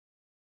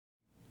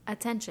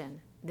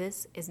Attention!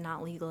 This is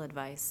not legal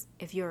advice.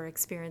 If you are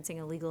experiencing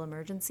a legal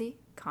emergency,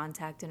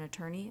 contact an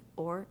attorney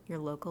or your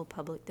local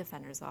public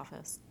defender's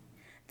office.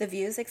 The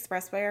views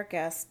expressed by our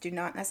guests do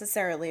not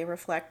necessarily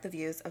reflect the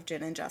views of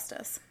Gin and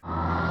Justice.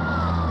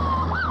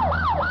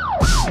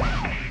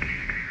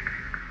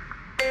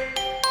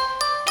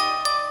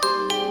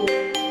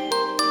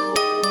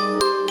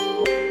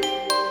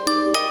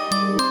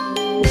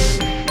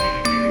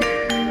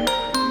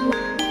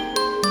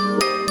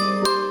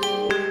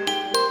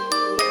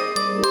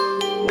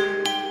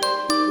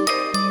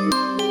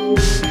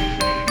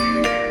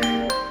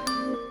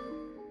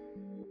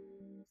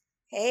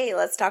 Hey,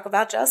 let's talk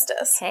about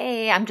justice.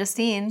 Hey, I'm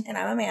Justine. And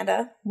I'm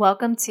Amanda.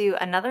 Welcome to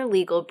another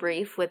legal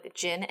brief with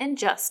Gin and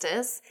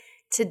Justice.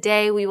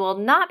 Today we will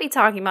not be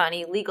talking about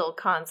any legal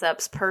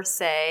concepts per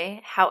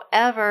se.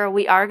 However,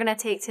 we are going to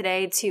take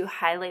today to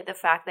highlight the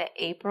fact that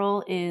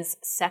April is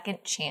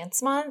Second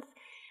Chance Month.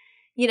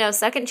 You know,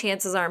 second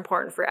chances are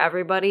important for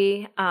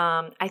everybody.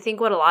 I think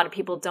what a lot of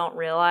people don't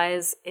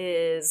realize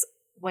is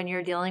when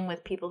you're dealing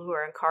with people who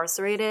are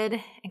incarcerated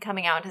and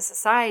coming out into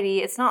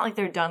society, it's not like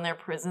they're done their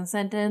prison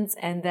sentence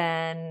and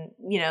then,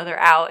 you know, they're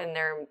out and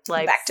they're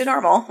like back to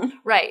normal.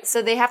 Right.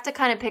 So they have to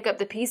kind of pick up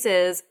the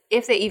pieces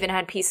if they even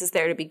had pieces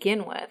there to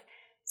begin with.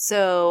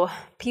 So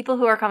people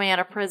who are coming out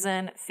of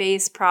prison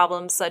face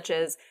problems such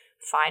as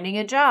finding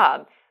a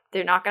job.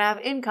 They're not going to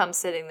have income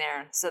sitting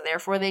there. So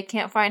therefore they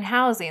can't find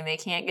housing. They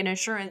can't get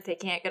insurance. They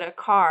can't get a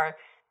car.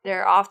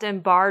 They're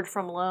often barred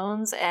from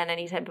loans and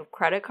any type of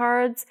credit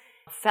cards.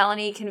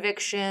 Felony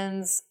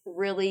convictions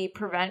really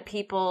prevent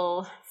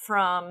people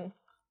from,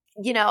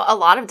 you know, a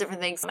lot of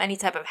different things. Any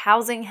type of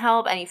housing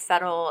help, any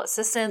federal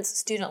assistance,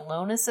 student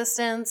loan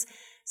assistance.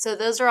 So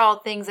those are all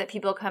things that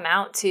people come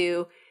out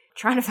to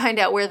trying to find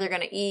out where they're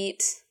going to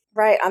eat.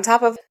 Right. On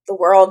top of the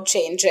world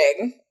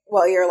changing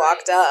while you're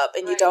locked up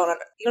and you don't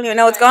even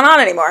know what's going on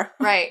anymore.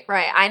 Right.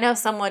 I know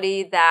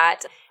somebody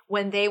that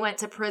when they went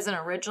to prison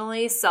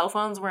originally, cell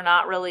phones were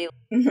not really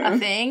a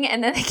thing.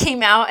 And then they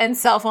came out and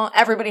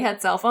everybody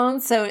had cell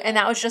phones. So, and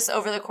that was just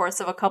over the course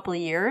of a couple of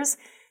years.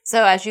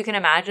 So as you can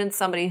imagine,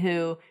 somebody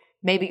who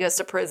maybe goes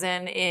to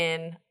prison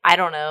in,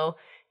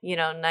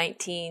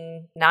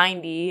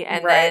 1990,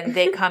 and then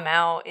they come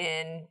out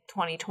in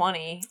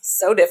 2020.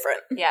 So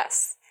different.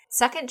 Yes.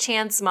 Second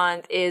Chance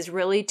Month is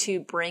really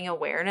to bring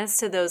awareness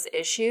to those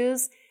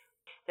issues.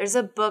 There's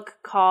a book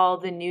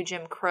called The New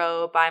Jim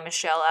Crow by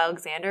Michelle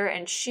Alexander,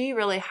 and she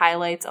really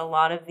highlights a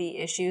lot of the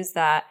issues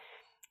that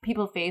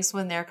people face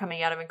when they're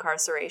coming out of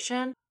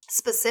incarceration.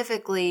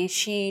 Specifically,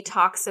 she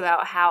talks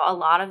about how a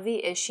lot of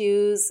the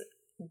issues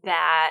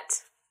that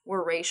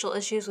were racial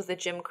issues with the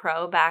Jim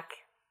Crow back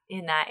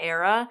in that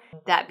era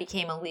that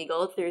became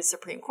illegal through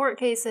Supreme Court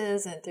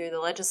cases and through the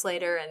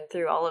legislature and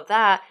through all of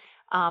that,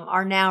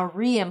 are now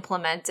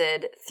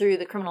re-implemented through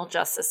the criminal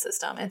justice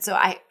system. And so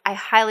I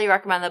highly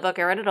recommend the book.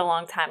 I read it a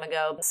long time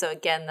ago. So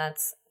again,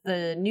 that's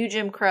The New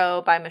Jim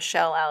Crow by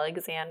Michelle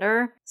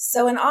Alexander.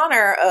 So in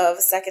honor of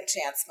Second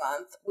Chance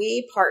Month,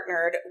 we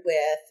partnered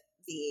with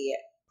the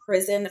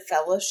Prison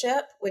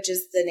Fellowship, which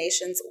is the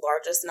nation's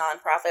largest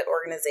nonprofit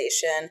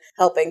organization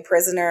helping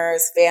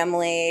prisoners,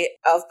 family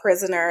of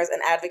prisoners,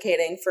 and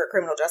advocating for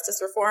criminal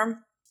justice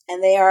reform.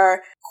 And they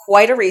are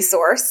quite a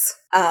resource.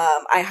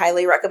 I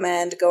highly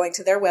recommend going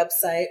to their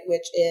website,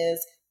 which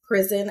is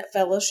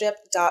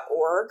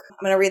prisonfellowship.org. I'm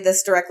going to read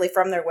this directly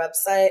from their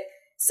website. It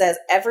says,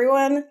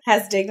 everyone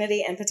has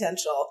dignity and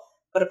potential,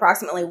 but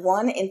approximately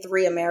 1 in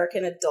 3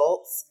 American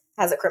adults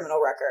has a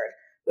criminal record,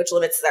 which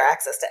limits their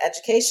access to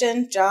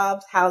education,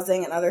 jobs,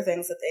 housing, and other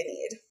things that they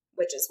need,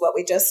 which is what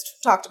we just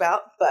talked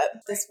about. But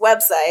this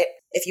website,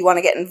 if you want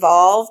to get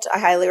involved, I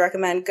highly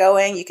recommend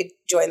going. You could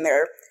join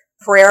their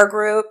prayer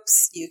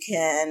groups, you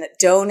can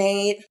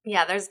donate.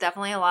 Yeah, there's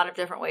definitely a lot of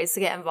different ways to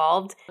get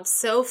involved.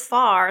 So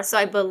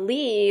I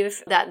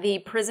believe that the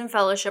Prison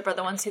Fellowship are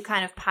the ones who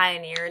kind of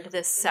pioneered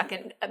this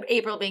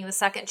April being the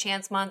Second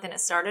Chance Month, and it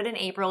started in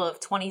April of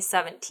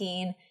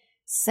 2017.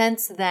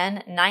 Since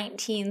then,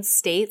 19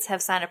 states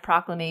have signed a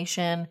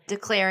proclamation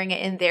declaring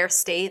it in their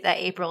state that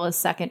April is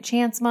Second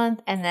Chance Month,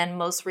 and then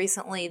most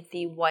recently,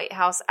 the White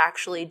House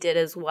actually did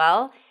as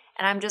well.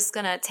 And I'm just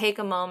going to take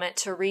a moment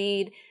to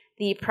read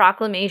the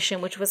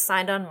proclamation, which was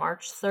signed on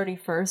March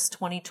 31st,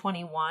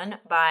 2021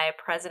 by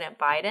President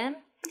Biden.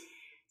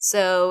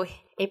 So,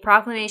 a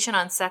proclamation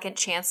on Second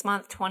Chance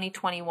Month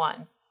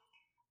 2021.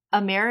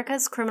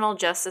 America's criminal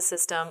justice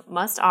system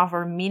must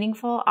offer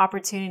meaningful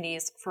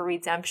opportunities for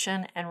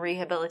redemption and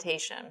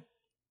rehabilitation.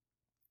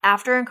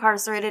 After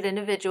incarcerated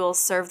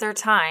individuals serve their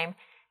time,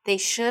 they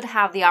should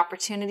have the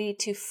opportunity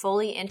to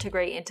fully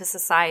integrate into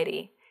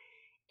society.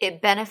 It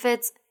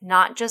benefits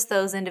not just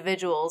those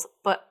individuals,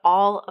 but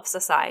all of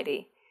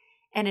society,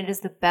 and it is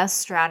the best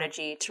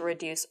strategy to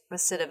reduce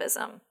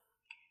recidivism.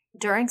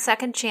 During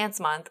Second Chance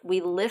Month, we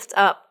lift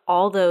up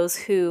all those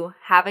who,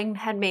 having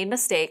had made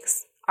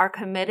mistakes, are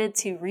committed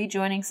to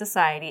rejoining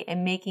society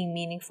and making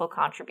meaningful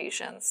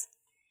contributions.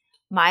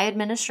 My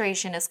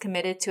administration is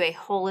committed to a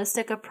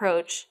holistic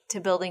approach to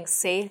building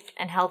safe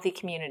and healthy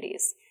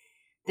communities.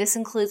 This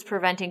includes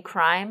preventing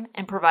crime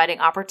and providing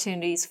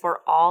opportunities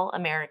for all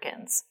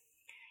Americans.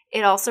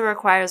 It also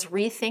requires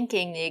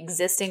rethinking the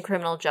existing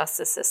criminal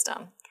justice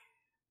system,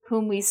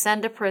 whom we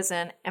send to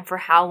prison and for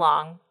how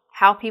long,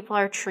 how people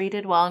are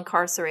treated while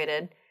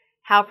incarcerated,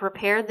 how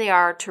prepared they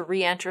are to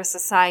re-enter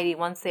society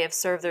once they have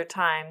served their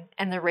time,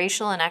 and the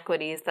racial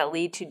inequities that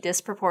lead to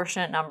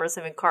disproportionate numbers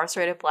of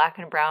incarcerated Black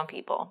and brown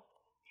people.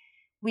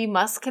 We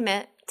must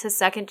commit to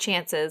second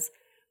chances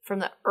from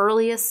the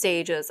earliest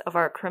stages of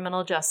our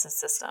criminal justice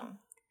system.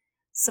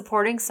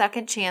 Supporting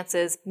second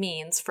chances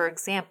means, for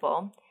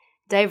example,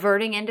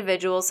 diverting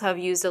individuals who have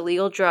used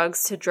illegal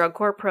drugs to drug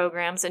court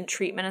programs and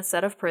treatment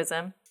instead of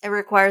prison. It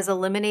requires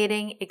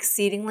eliminating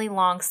exceedingly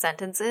long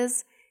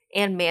sentences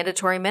and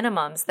mandatory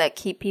minimums that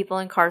keep people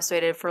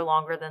incarcerated for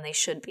longer than they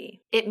should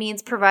be. It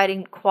means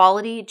providing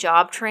quality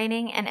job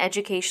training and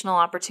educational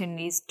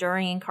opportunities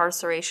during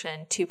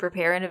incarceration to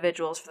prepare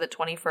individuals for the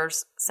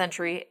 21st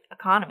century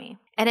economy.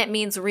 And it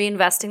means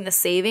reinvesting the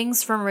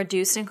savings from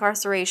reduced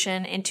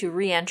incarceration into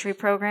re-entry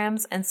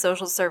programs and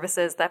social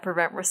services that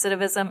prevent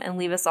recidivism and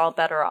leave us all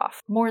better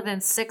off. More than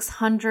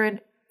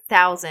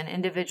 600,000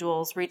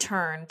 individuals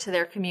return to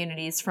their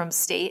communities from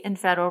state and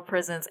federal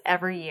prisons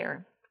every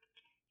year.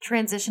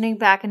 Transitioning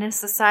back into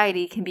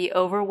society can be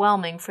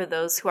overwhelming for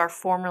those who are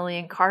formerly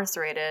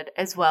incarcerated,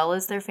 as well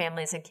as their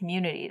families and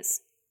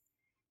communities.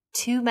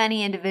 Too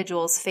many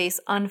individuals face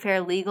unfair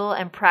legal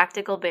and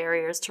practical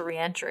barriers to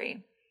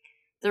reentry.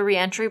 The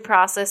reentry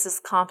process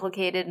is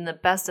complicated in the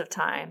best of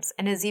times,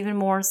 and is even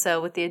more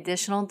so with the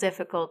additional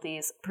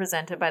difficulties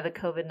presented by the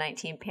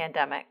COVID-19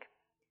 pandemic.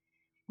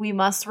 We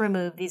must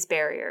remove these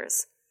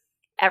barriers.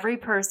 Every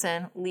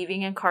person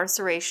leaving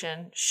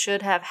incarceration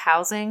should have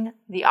housing,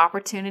 the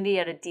opportunity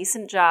at a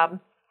decent job,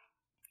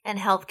 and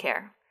health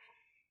care.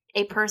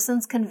 A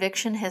person's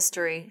conviction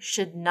history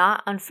should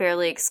not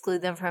unfairly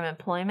exclude them from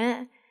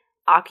employment,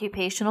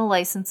 occupational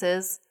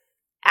licenses,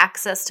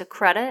 access to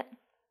credit,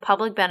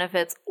 public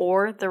benefits,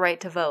 or the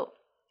right to vote.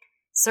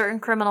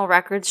 Certain criminal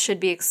records should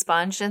be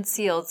expunged and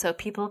sealed so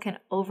people can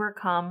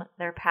overcome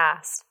their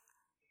past.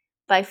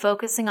 By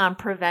focusing on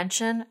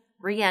prevention,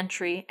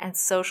 re-entry, and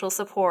social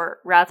support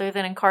rather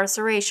than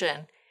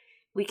incarceration,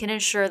 we can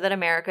ensure that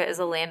America is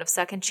a land of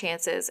second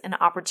chances and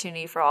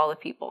opportunity for all the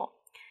people.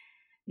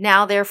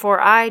 Now,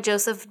 therefore, I,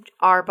 Joseph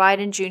R.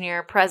 Biden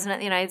Jr., President of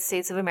the United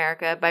States of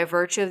America, by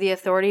virtue of the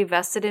authority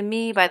vested in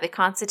me by the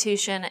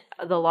Constitution,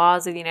 the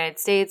laws of the United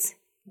States,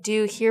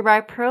 do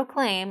hereby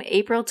proclaim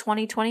April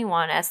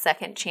 2021 as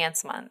Second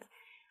Chance Month.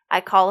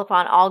 I call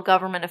upon all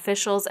government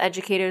officials,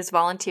 educators,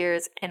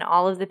 volunteers, and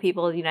all of the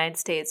people of the United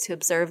States to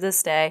observe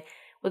this day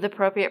with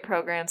appropriate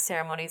programs,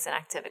 ceremonies, and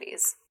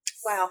activities.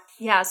 Wow.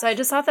 Yeah, so I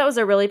just thought that was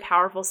a really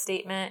powerful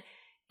statement.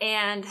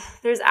 And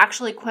there's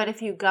actually quite a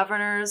few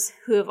governors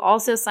who have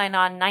also signed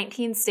on.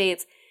 19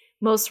 states.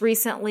 Most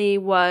recently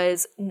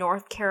was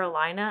North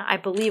Carolina, I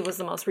believe was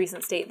the most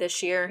recent state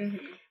this year,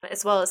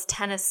 as well as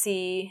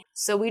Tennessee.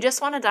 So we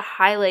just wanted to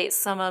highlight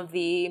some of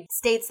the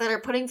states that are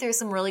putting through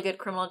some really good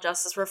criminal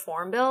justice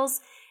reform bills.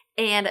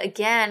 And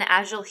again,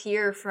 as you'll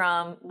hear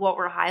from what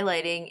we're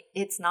highlighting,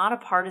 it's not a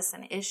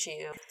partisan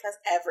issue. Because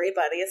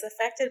everybody is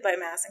affected by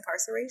mass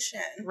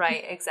incarceration.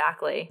 Right,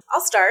 exactly.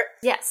 I'll start.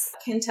 Yes.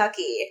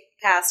 Kentucky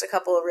passed a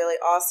couple of really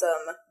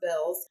awesome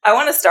bills. I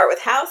want to start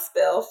with House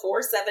Bill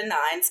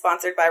 479,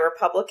 sponsored by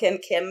Republican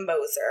Kim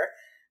Moser.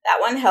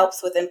 That one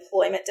helps with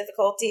employment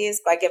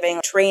difficulties by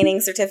giving training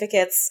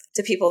certificates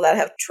to people that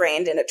have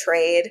trained in a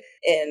trade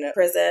in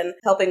prison,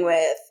 helping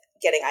with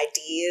getting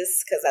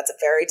IDs, because that's a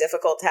very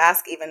difficult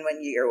task, even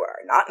when you are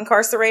not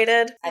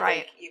incarcerated. I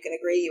think you can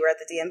agree. You were at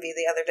the DMV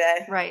the other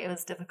day. Right. It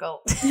was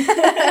difficult,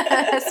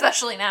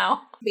 especially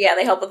now. But yeah,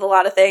 they help with a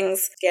lot of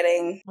things,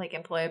 getting like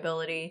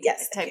employability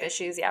type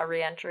issues. Yeah,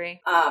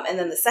 reentry. And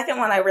then the second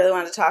one I really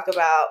wanted to talk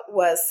about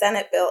was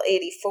Senate Bill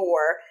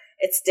 84.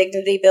 It's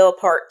Dignity Bill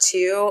Part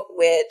 2,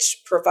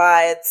 which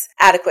provides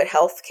adequate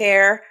health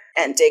care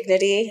and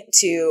dignity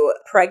to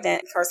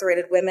pregnant,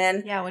 incarcerated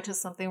women. Yeah, which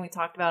is something we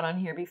talked about on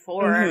here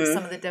before.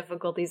 Some of the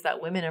difficulties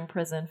that women in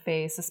prison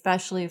face,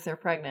 especially if they're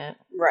pregnant.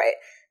 Right.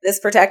 This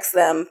protects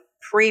them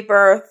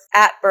pre-birth,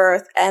 at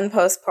birth, and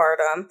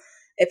postpartum.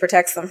 It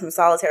protects them from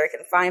solitary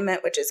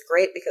confinement, which is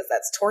great because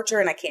that's torture,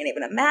 and I can't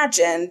even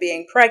imagine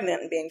being pregnant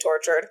and being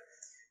tortured.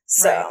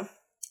 So... Right.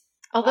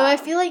 Although I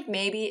feel like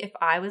maybe if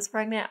I was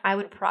pregnant, I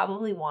would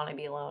probably want to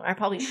be alone. I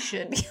probably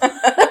should be alone.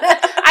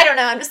 I don't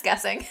know. I'm just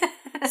guessing.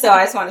 So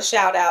I just want to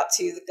shout out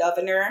to the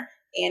governor,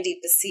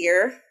 Andy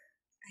Beshear.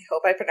 I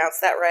hope I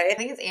pronounced that right. I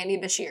think it's Andy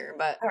Beshear,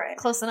 but all right.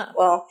 Close enough.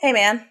 Well, hey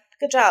man,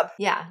 good job.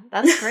 Yeah,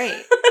 that's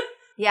great.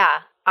 Yeah,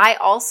 I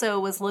also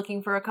was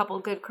looking for a couple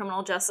good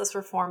criminal justice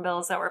reform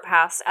bills that were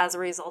passed as a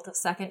result of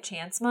Second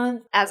Chance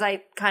Month. As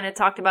I kind of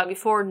talked about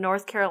before,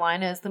 North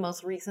Carolina is the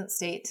most recent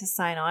state to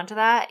sign on to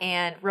that,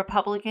 and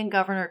Republican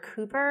Governor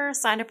Cooper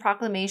signed a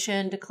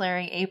proclamation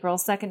declaring April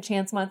Second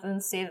Chance Month in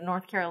the state of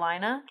North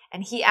Carolina.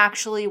 And he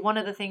actually, one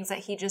of the things that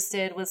he just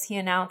did was he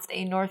announced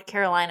a North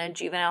Carolina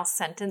Juvenile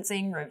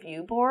Sentencing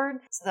Review Board.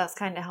 So that's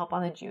kind of help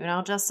on the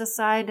juvenile justice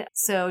side.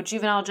 So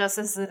juvenile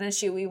justice is an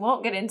issue we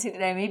won't get into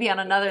today, maybe on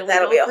another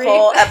That'll legal be a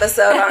whole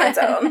episode on its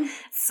own.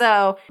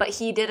 But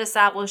he did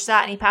establish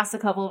that, and he passed a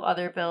couple of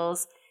other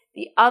bills.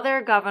 The other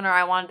governor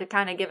I wanted to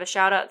kind of give a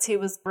shout out to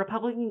was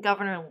Republican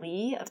Governor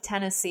Lee of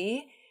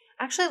Tennessee.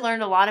 I actually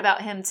learned a lot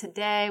about him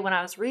today when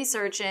I was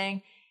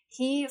researching.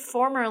 He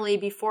formerly,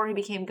 before he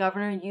became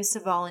governor, used to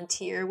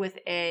volunteer with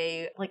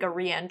a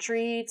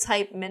reentry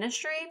type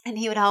ministry, and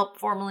he would help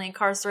formerly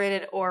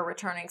incarcerated or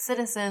returning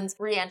citizens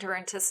re-enter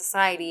into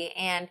society.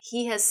 And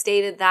he has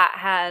stated that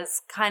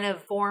has kind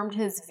of formed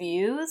his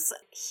views.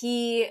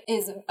 He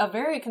is a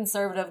very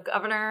conservative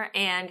governor,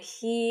 and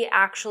he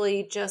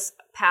actually just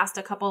passed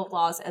a couple of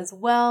laws as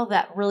well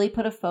that really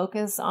put a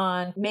focus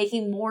on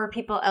making more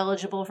people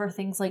eligible for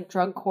things like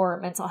drug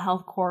court, mental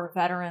health court,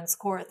 veterans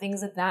court,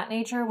 things of that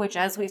nature, which,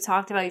 as we've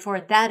talked about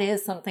before, that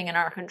is something in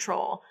our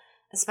control.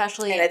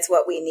 Especially, and it's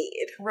what we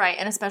need. Right.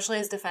 And especially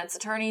as defense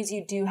attorneys,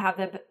 you do have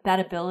that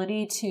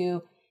ability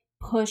to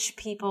push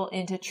people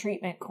into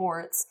treatment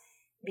courts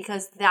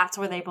because that's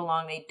where they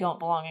belong. They don't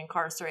belong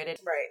incarcerated.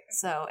 Right.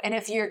 So, and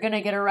if you're going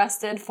to get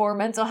arrested for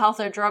mental health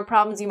or drug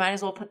problems, you might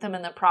as well put them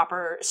in the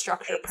proper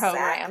structured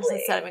programs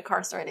instead of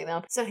incarcerating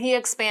them. So he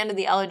expanded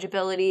the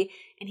eligibility,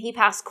 and he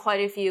passed quite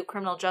a few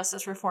criminal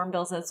justice reform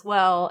bills as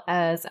well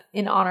as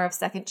in honor of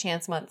Second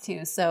Chance Month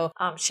too. So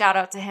shout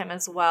out to him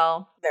as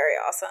well. Very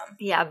awesome.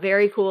 Yeah,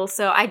 very cool.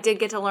 So I did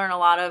get to learn a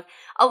lot of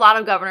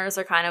governors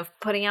are kind of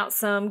putting out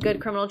some good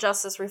criminal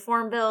justice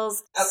reform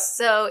bills. Oh.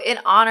 So in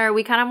honor,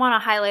 we kind of want to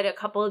highlight a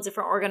couple of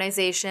different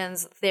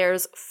organizations.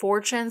 There's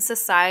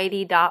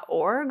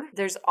fortunesociety.org.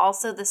 There's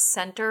also the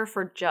Center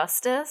for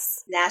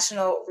Justice.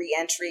 National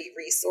Reentry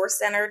Resource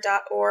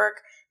Center.org.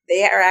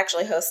 They are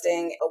actually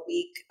hosting a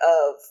week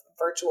of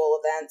virtual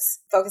events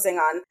focusing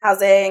on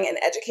housing and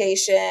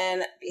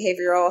education,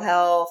 behavioral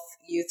health,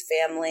 youth,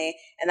 family,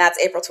 and that's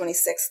April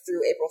 26th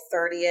through April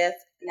 30th.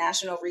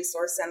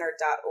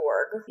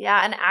 nationalresourcecenter.org.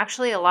 Yeah, and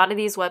actually a lot of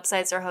these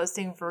websites are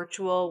hosting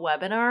virtual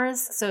webinars.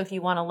 So if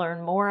you want to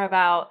learn more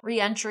about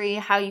reentry,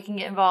 how you can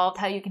get involved,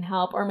 how you can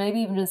help, or maybe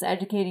even just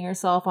educating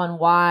yourself on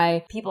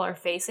why people are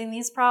facing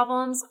these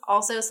problems.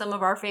 Also, some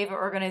of our favorite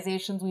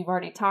organizations we've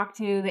already talked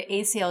to, the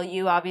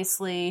ACLU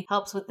obviously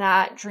helps with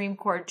that, Dream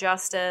Court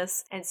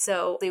Justice. And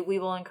so we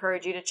will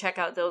encourage you to check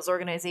out those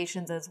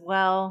organizations as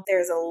well.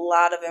 There's a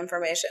lot of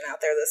information out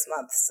there this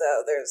month,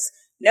 so there's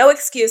no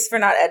excuse for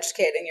not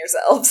educating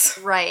yourselves.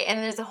 Right. And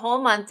there's a whole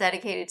month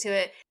dedicated to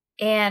it.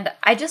 And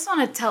I just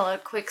want to tell a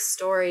quick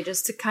story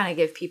just to kind of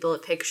give people a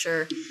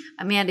picture.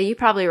 Amanda, you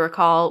probably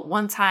recall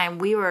one time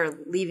we were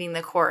leaving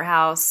the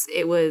courthouse.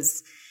 It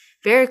was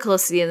very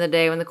close to the end of the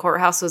day when the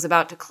courthouse was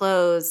about to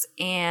close.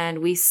 And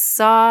we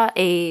saw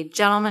a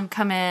gentleman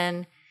come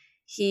in.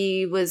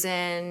 He was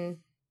in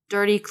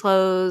dirty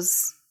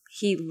clothes.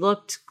 He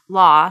looked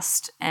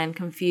lost and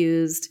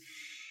confused.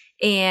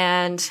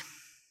 And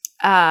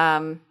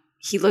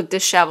he looked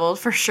disheveled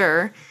for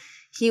sure.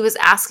 He was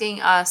asking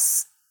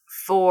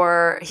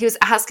for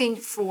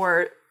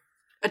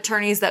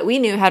attorneys that we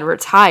knew had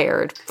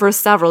retired for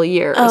several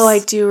years. Oh, I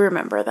do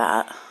remember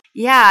that.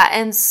 Yeah.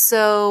 And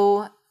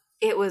so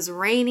it was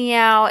rainy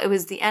out. It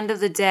was the end of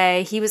the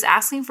day. He was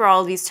asking for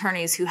all of these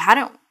attorneys who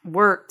hadn't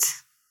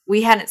worked.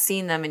 We hadn't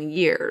seen them in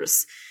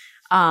years.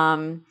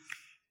 And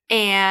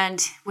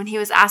when he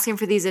was asking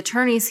for these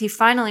attorneys, he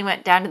finally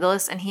went down to the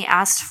list and he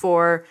asked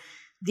for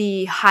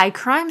the high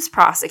crimes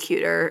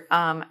prosecutor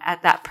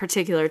at that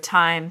particular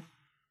time.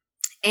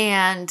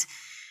 And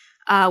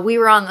we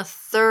were on the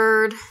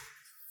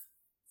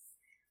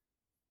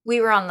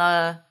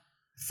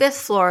fifth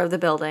floor of the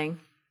building.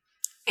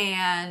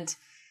 And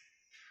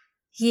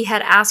he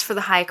had asked for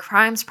the high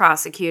crimes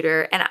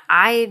prosecutor. And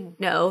I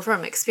know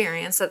from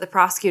experience that the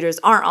prosecutors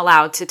aren't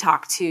allowed to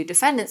talk to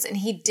defendants. And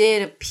he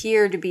did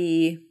appear to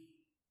be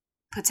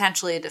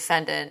potentially a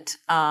defendant.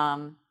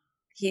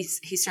 He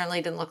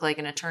certainly didn't look like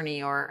an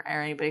attorney or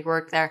anybody who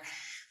worked there.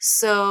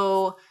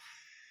 So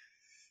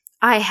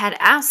I had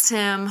asked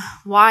him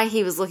why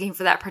he was looking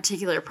for that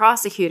particular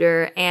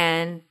prosecutor,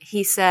 and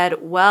he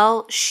said,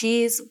 well,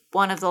 she's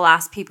one of the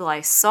last people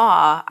I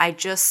saw. I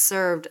just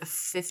served a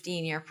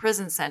 15-year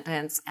prison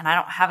sentence, and I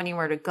don't have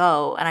anywhere to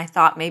go, and I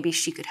thought maybe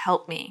she could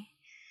help me.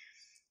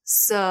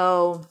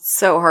 So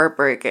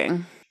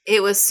heartbreaking.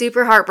 It was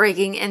super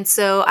heartbreaking, and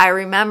so I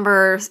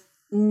remember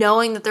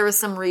knowing that there was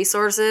some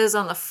resources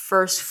on the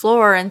first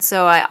floor, and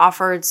so I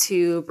offered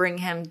to bring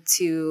him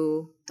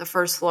to the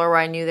first floor where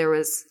I knew there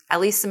was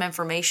at least some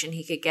information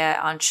he could get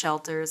on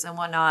shelters and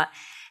whatnot.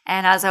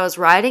 And as I was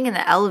riding in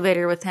the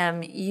elevator with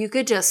him, you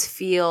could just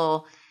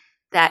feel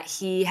that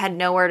he had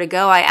nowhere to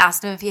go. I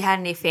asked him if he had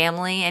any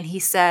family, and he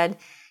said,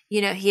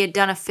 he had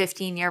done a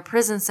 15-year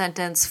prison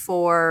sentence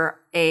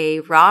for a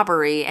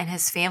robbery, and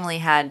his family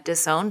had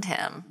disowned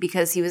him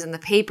because he was in the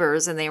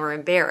papers and they were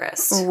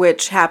embarrassed.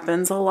 Which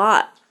happens a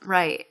lot.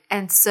 Right.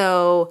 And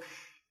so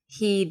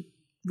he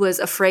was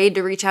afraid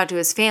to reach out to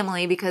his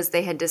family because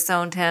they had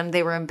disowned him.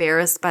 They were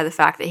embarrassed by the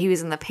fact that he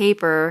was in the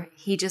paper.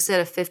 He just did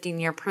a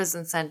 15-year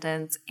prison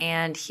sentence,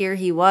 and here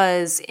he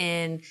was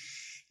in,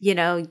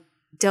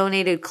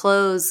 donated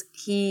clothes.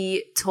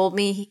 He told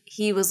me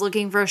he was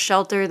looking for a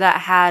shelter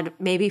that had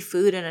maybe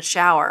food and a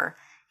shower.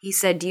 He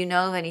said, "Do you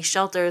know of any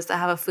shelters that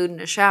have a food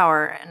and a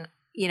shower?" And,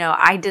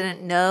 I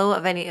didn't know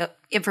of any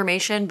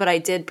information, but I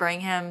did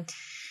bring him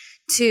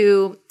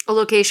to a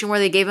location where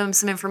they gave him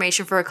some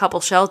information for a couple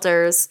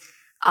shelters.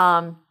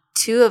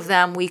 2 of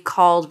them we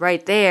called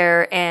right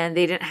there, and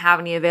they didn't have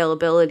any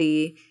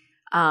availability.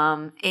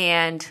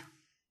 And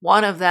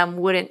one of them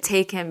wouldn't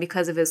take him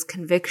because of his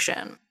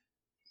conviction.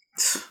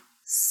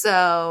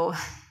 So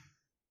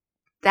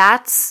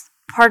that's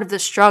part of the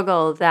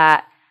struggle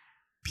that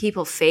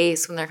people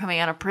face when they're coming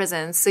out of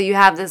prison. So you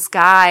have this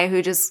guy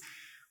who just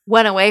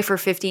went away for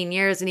 15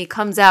 years and he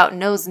comes out,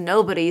 knows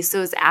nobody,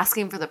 so is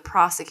asking for the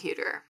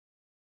prosecutor.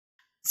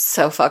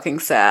 So fucking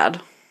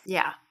sad.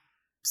 Yeah.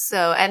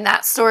 So, and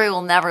that story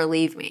will never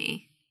leave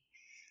me.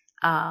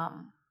 But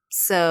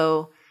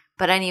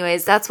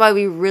anyways, that's why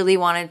we really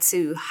wanted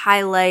to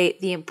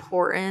highlight the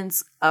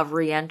importance of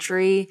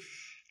reentry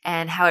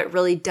and how it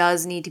really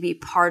does need to be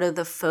part of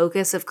the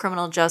focus of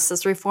criminal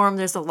justice reform.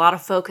 There's a lot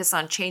of focus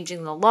on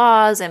changing the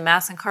laws and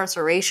mass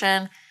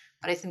incarceration,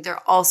 but I think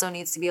there also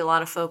needs to be a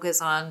lot of focus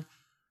on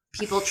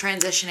people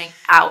transitioning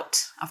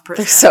out of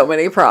prison. There's so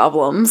many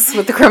problems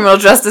with the criminal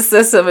justice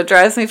system. It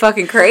drives me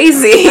fucking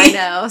crazy. I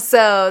know.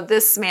 So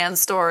this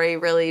man's story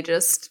really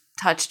just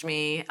touched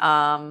me.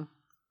 And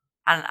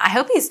I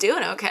hope he's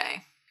doing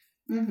okay.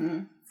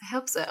 Mm-hmm. I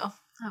hope so.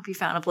 I hope he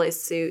found a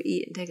place to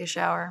eat and take a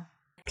shower.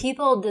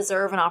 People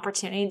deserve an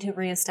opportunity to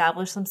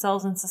reestablish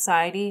themselves in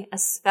society,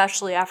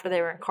 especially after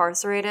they were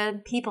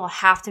incarcerated. People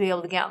have to be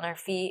able to get on their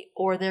feet,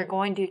 or they're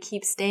going to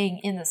keep staying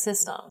in the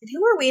system. And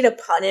who are we to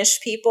punish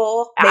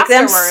people, make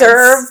them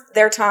serve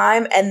their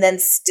time, and then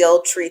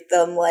still treat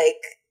them like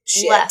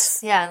shit?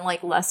 And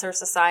like lesser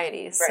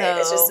societies. Right,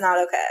 it's just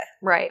not okay.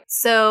 Right.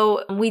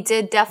 So we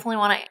did definitely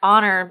want to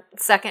honor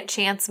Second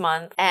Chance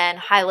Month and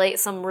highlight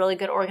some really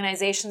good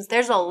organizations.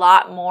 There's a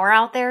lot more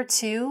out there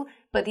too,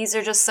 but these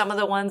are just some of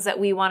the ones that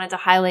we wanted to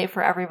highlight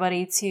for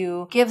everybody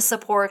to give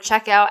support,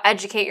 check out,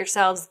 educate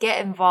yourselves,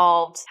 get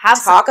involved.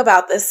 Talk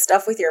about this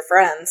stuff with your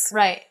friends.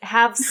 Right.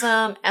 Have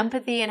some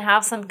empathy and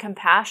have some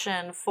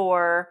compassion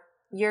for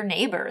your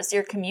neighbors,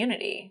 your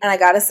community. And I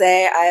gotta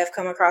say, I have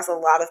come across a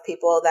lot of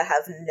people that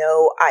have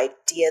no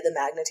idea the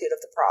magnitude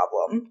of the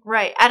problem.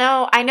 Right.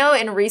 I know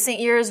in recent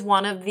years,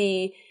 one of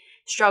the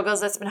struggles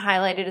that's been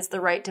highlighted is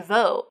the right to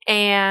vote.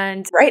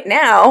 And right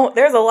now,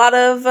 there's a lot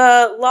of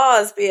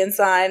laws being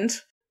signed.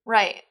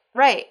 Right.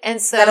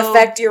 And so that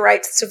affect your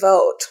rights to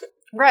vote.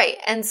 Right.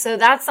 And so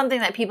that's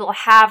something that people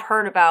have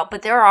heard about,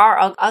 but there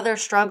are other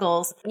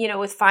struggles,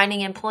 with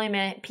finding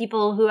employment.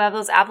 People who have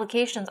those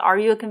applications, are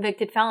you a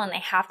convicted felon? They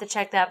have to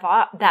check that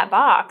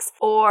box.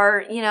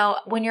 Or,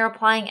 when you're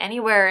applying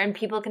anywhere and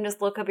people can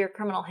just look up your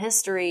criminal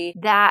history,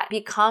 that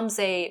becomes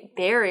a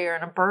barrier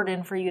and a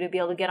burden for you to be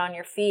able to get on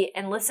your feet.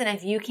 And listen,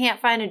 if you can't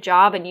find a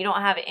job and you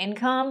don't have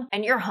income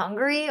and you're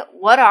hungry,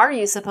 what are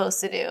you supposed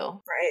to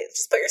do? Right.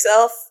 Just put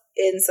yourself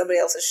in somebody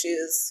else's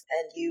shoes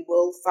and you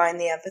will find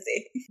the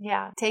empathy.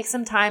 Yeah. Take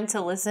some time to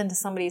listen to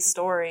somebody's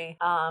story,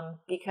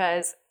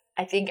 because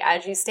I think,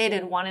 as you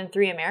stated, 1 in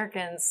 3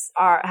 Americans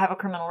have a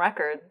criminal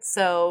record.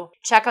 So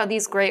check out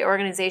these great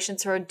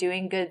organizations who are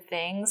doing good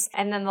things.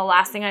 And then the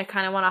last thing I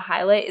kind of want to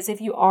highlight is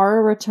if you are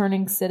a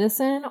returning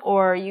citizen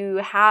or you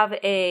have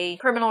a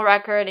criminal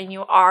record and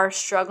you are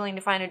struggling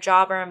to find a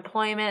job or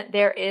employment,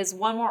 there is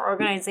one more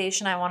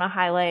organization I want to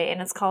highlight, and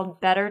it's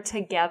called Better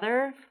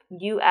Together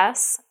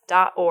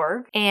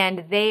US.org,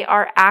 and they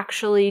are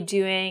actually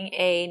doing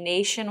a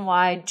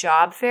nationwide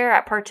job fair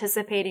at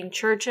participating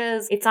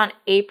churches. It's on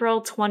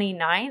April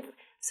 29th,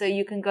 so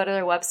you can go to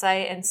their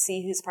website and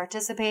see who's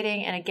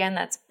participating. And again,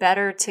 that's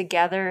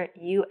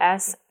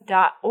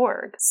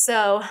bettertogetherus.org.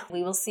 So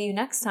we will see you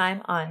next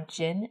time on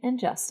Gin and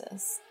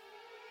Justice.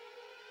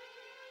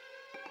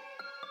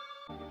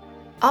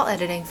 All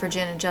editing for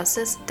Gin and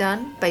Justice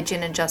done by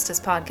Gin and Justice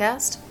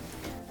Podcast.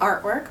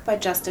 Artwork by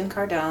Justin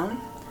Cardone.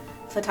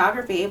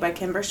 Photography by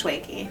Kimber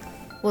Schwakey.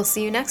 We'll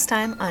see you next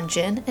time on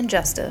Gin and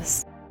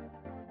Justice.